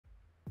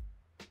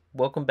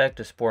Welcome back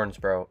to Spore and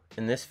Sprout.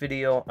 In this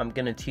video, I'm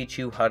going to teach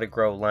you how to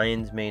grow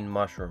lion's mane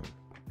mushroom.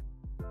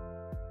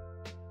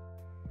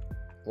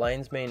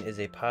 Lion's mane is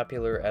a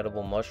popular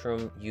edible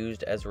mushroom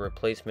used as a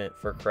replacement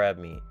for crab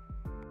meat.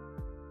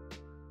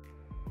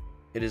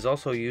 It is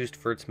also used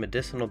for its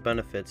medicinal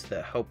benefits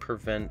that help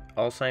prevent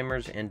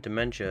Alzheimer's and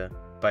dementia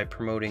by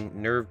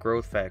promoting nerve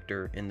growth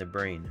factor in the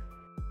brain.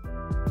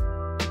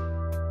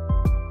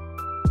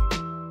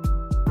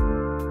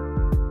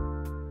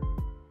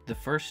 The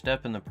first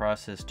step in the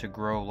process to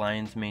grow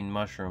lion's mane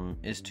mushroom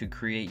is to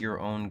create your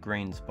own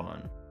grain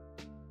spawn.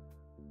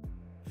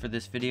 For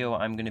this video,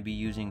 I'm going to be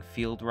using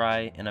field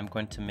rye, and I'm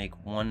going to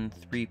make one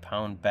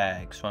 3-pound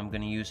bag, so I'm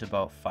going to use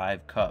about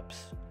 5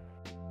 cups.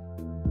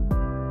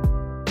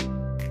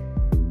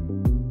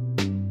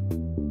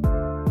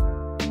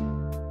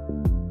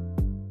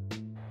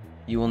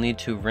 You will need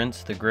to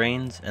rinse the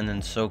grains and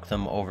then soak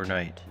them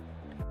overnight.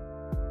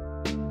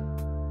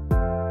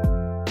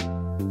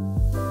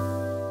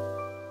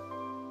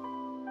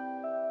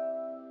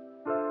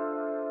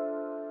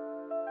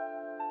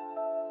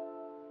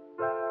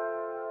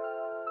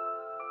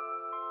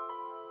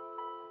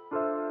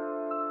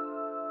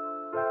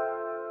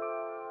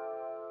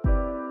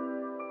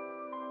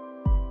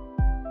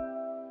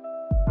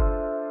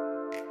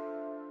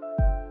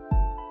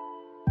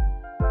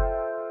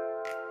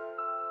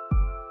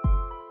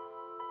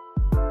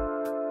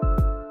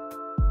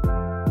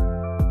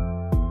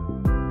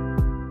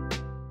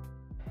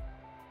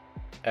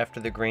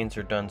 After the grains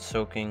are done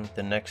soaking,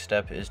 the next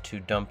step is to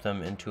dump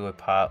them into a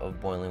pot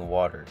of boiling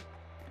water.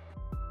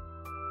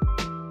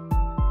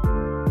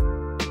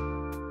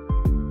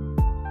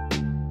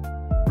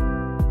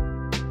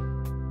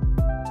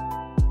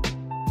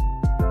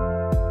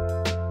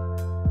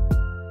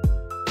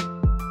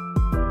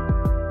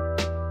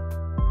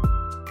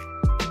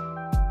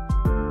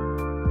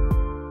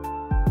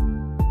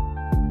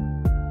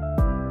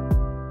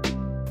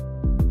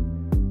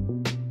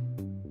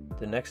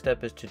 The next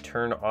step is to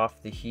turn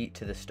off the heat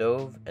to the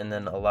stove and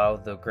then allow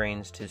the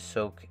grains to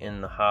soak in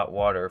the hot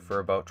water for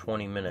about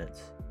 20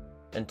 minutes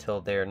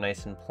until they are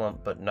nice and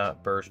plump but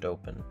not burst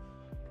open.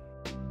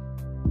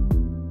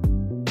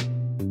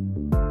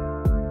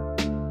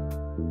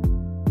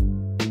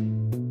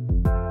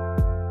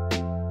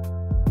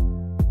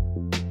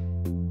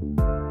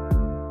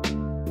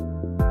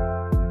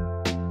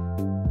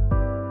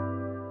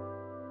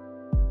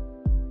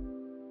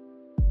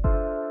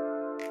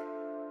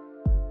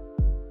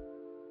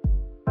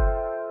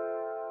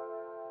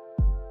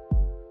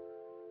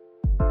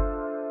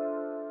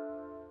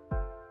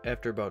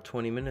 After about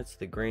 20 minutes,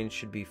 the grains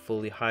should be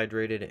fully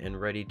hydrated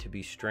and ready to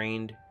be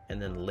strained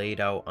and then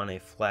laid out on a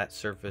flat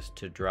surface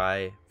to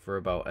dry for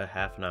about a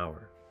half an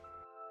hour.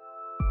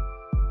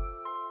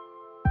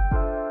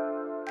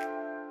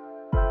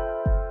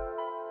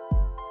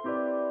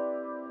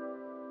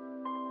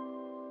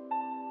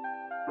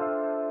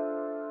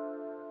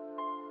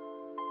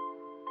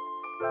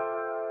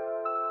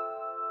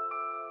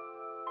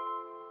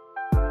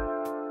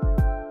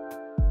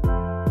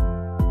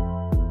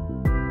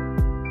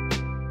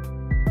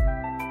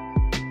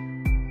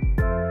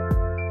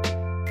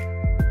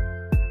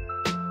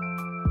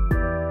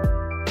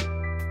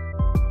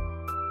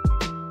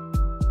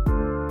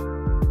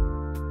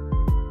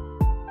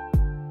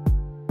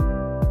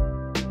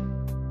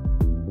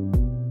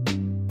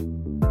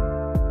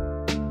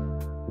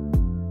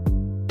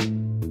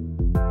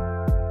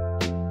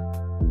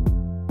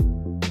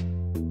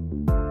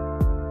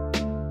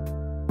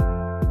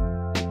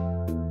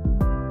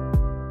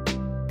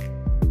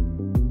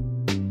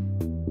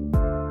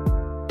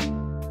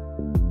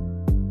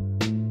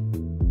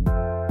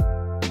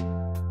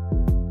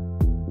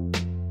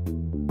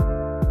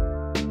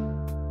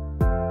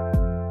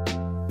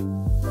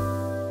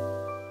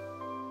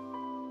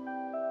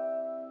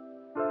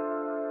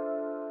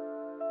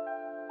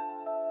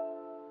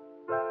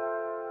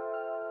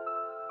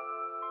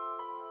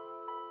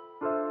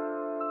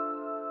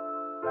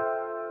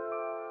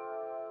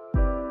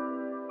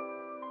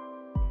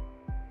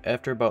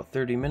 After about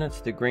 30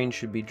 minutes, the grain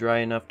should be dry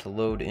enough to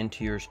load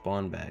into your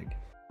spawn bag.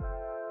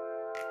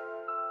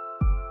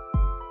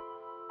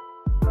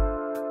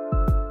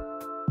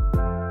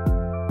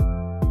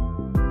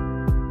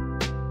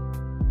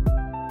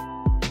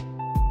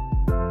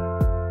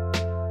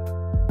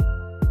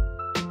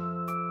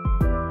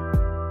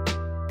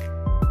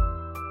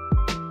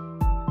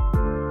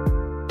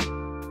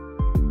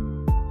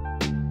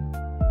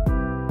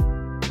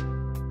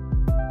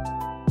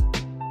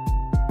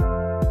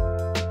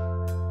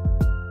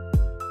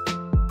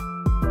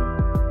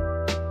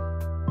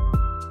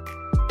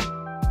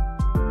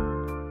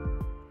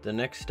 The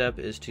next step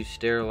is to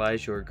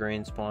sterilize your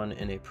grain spawn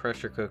in a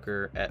pressure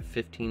cooker at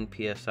 15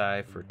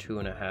 psi for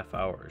 2.5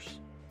 hours.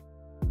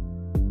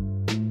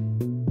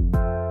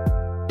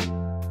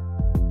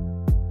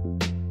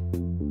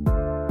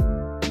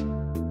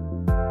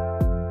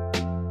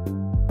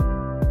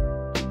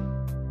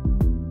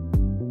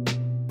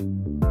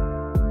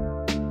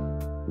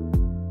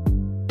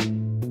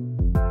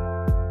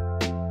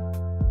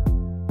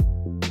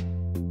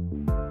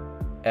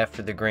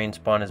 After the grain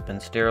spawn has been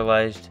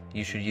sterilized,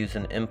 you should use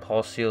an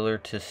impulse sealer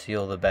to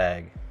seal the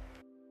bag.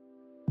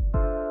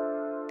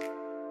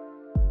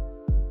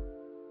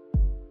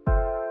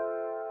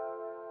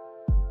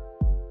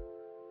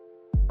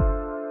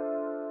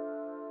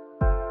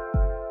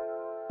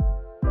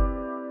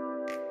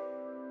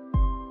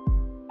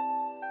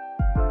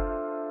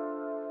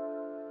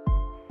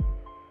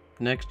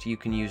 Next, you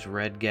can use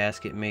red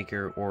gasket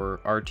maker or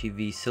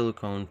RTV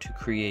silicone to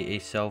create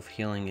a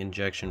self-healing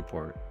injection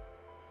port.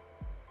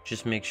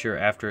 Just make sure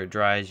after it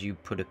dries you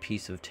put a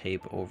piece of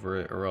tape over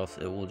it, or else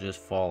it will just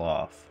fall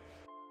off.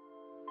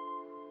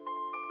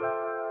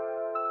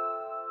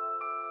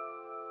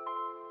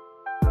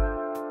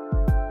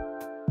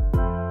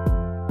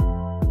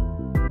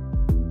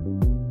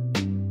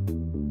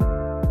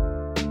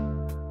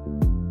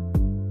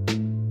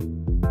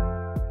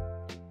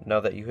 Now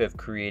that you have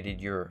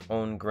created your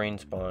own grain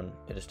spawn,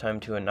 it is time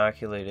to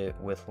inoculate it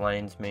with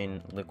lion's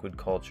mane liquid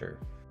culture.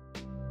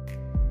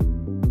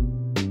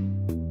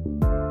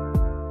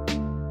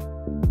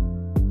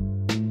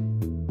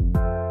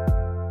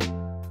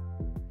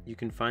 You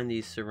can find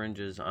these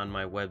syringes on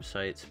my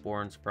website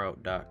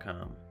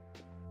sporandsprout.com.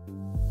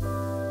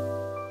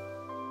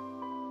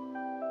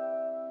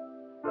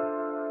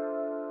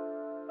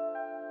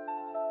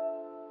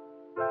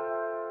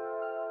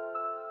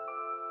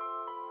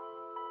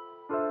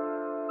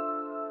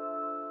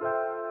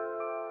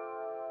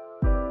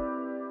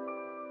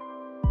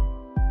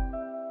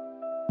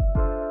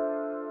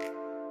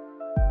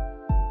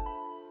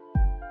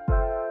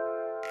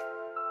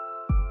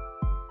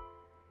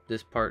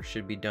 This part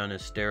should be done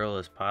as sterile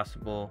as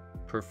possible,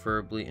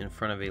 preferably in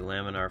front of a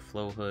laminar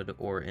flow hood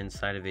or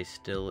inside of a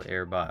still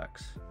air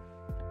box.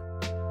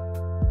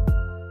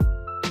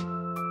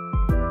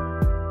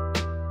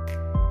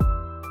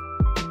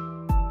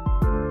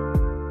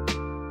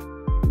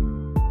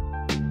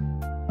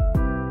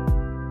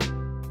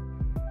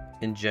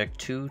 Inject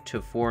 2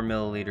 to 4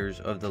 milliliters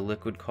of the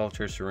liquid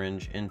culture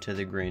syringe into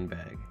the grain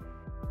bag.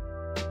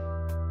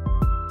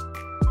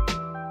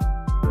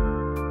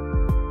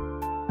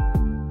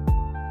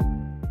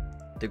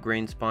 The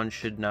grain spawn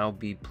should now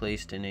be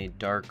placed in a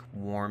dark,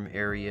 warm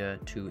area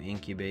to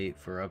incubate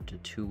for up to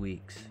 2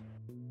 weeks.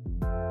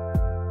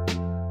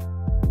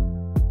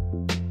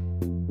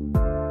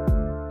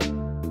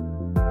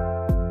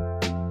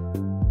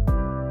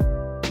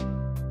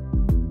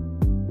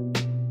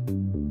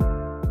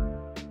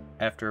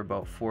 After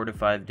about 4 to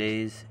 5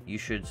 days, you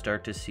should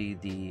start to see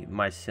the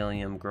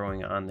mycelium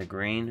growing on the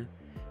grain.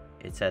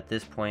 It's at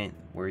this point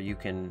where you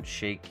can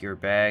shake your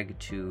bag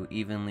to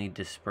evenly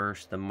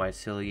disperse the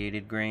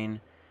myceliated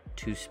grain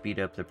to speed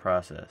up the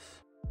process.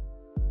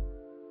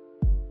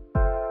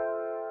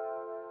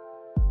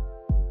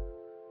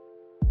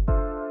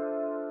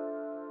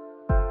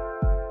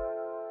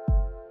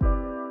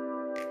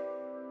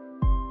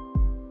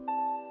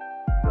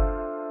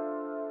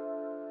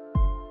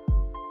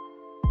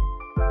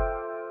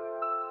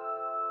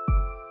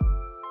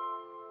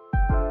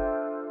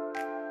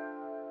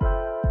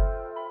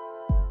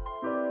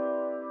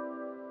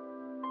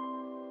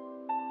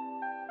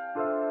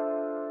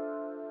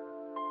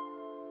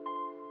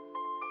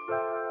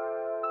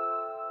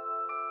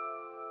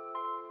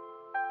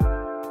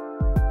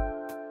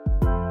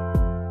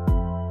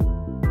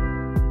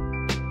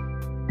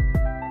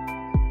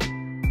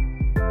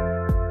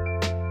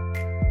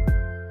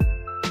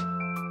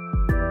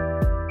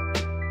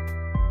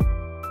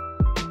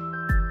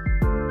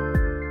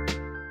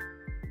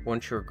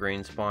 Once your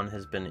grain spawn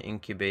has been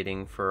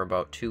incubating for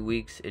about 2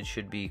 weeks, it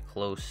should be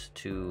close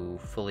to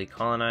fully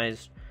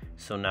colonized.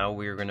 So now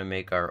we're going to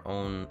make our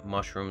own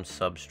mushroom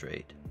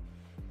substrate.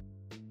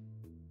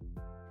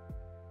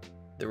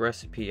 The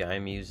recipe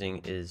I'm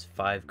using is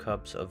 5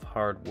 cups of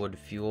hardwood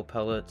fuel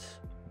pellets,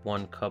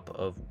 1 cup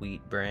of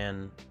wheat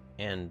bran,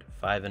 and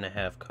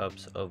 5.5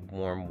 cups of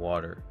warm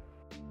water.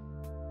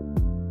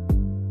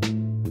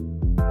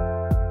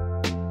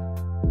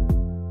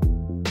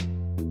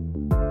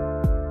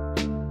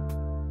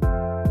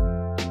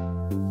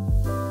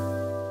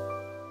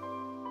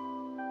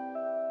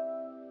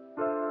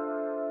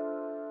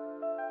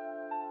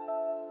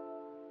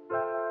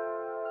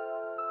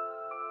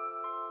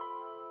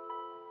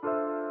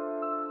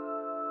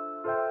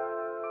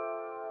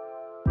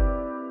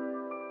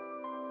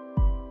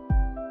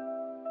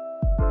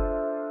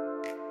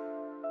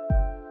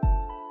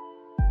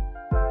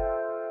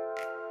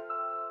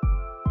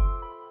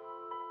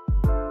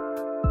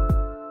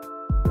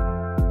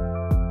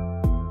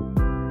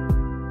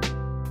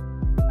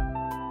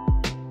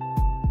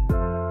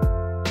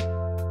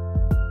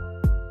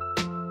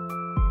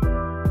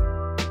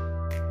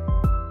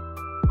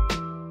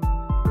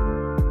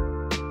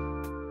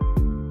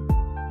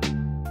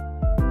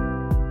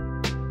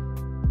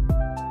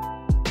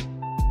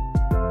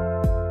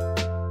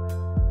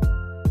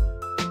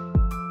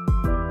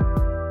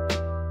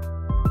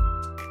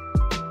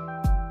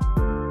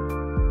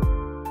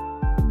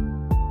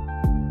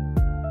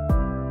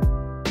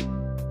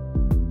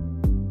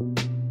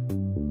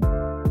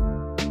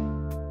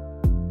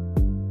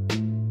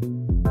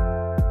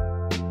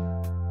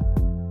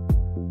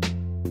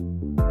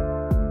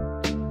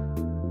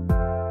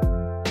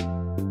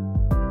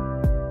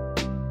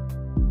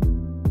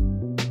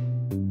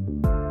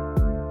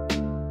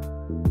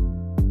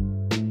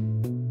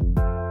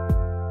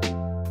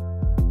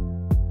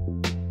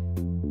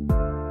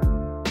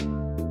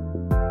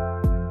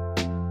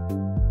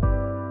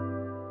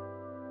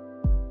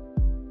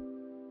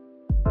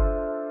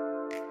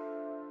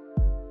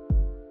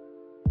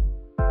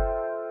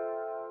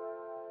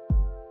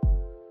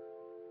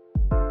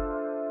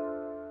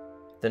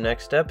 The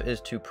next step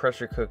is to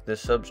pressure cook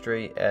this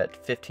substrate at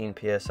 15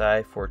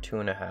 psi for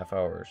 2.5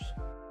 hours.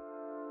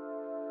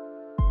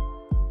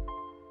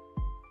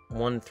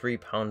 One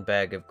 3-pound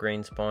bag of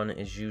grain spawn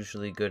is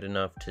usually good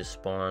enough to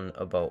spawn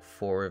about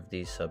 4 of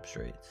these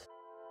substrates.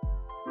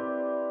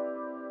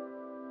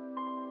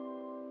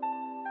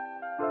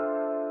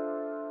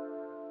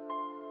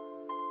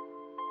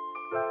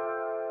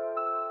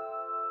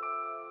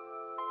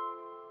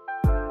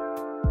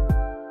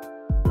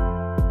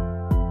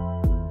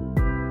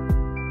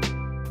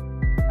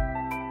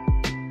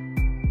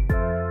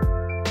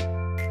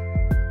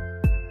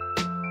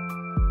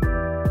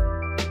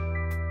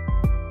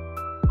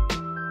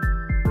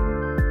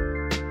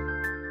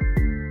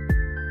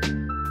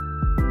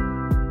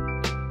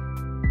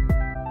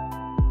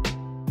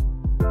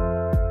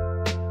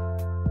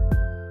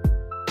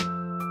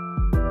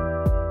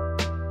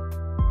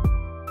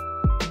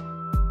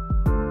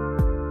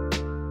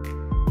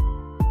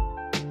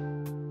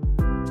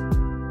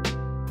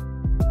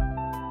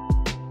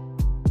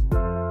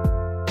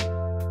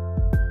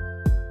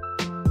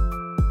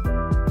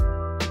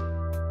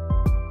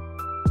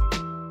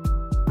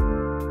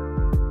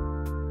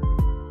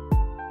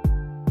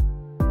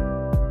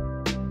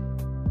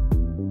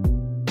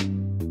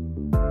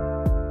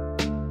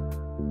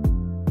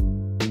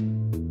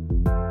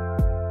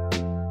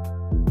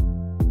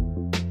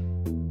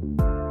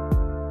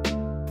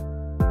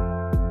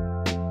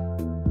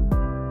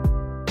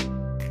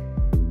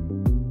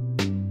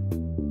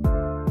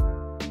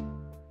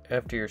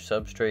 After your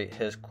substrate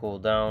has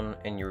cooled down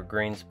and your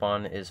grain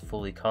spawn is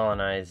fully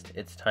colonized,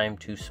 it's time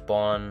to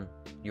spawn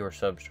your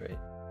substrate.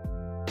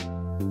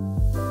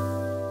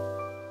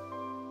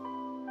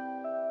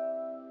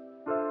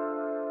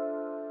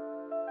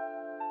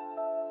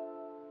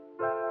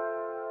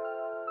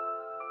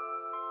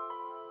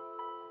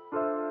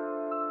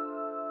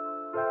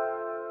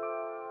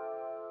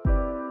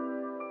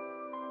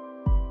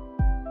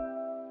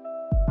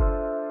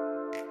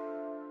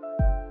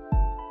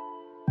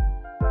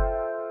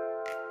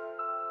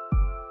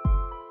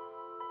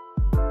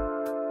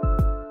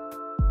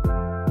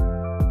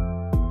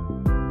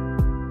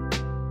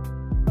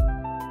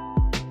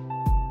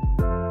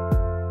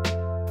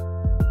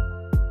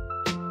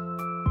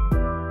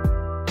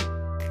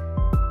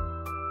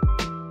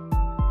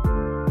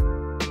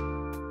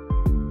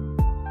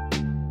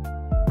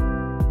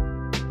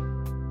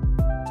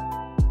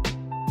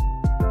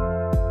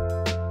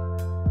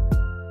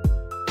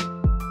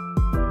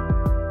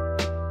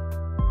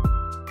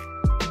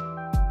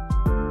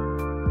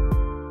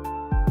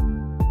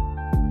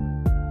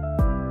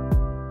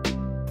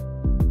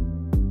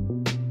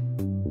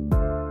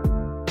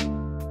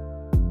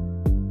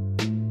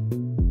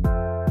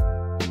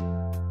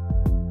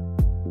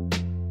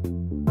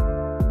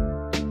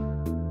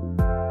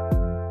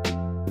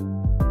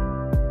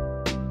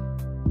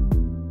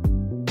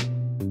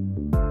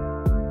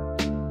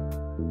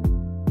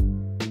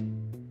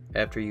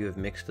 After you have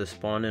mixed the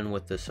spawn in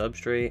with the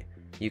substrate,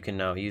 you can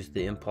now use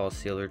the impulse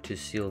sealer to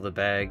seal the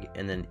bag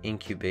and then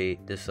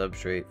incubate the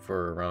substrate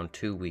for around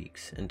 2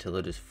 weeks until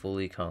it is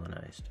fully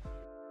colonized.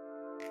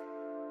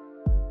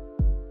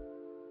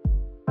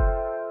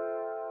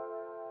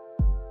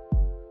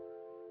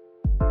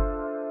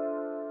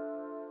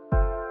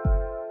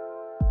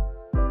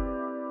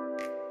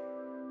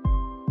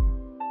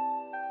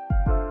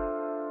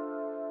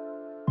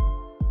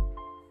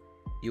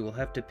 You will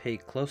have to pay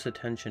close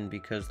attention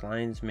because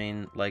lion's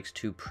mane likes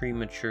to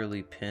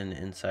prematurely pin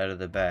inside of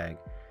the bag.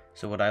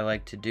 So what I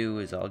like to do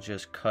is I'll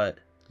just cut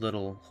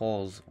little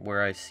holes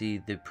where I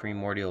see the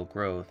primordial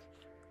growth,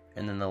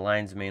 and then the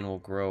lion's mane will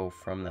grow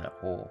from that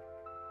hole.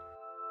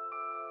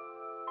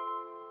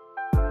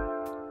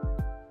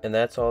 And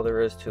that's all there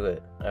is to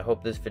it. I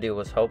hope this video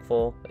was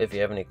helpful. If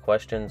you have any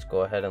questions,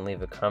 go ahead and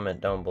leave a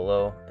comment down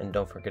below, and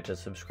don't forget to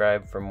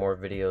subscribe for more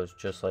videos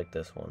just like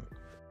this one.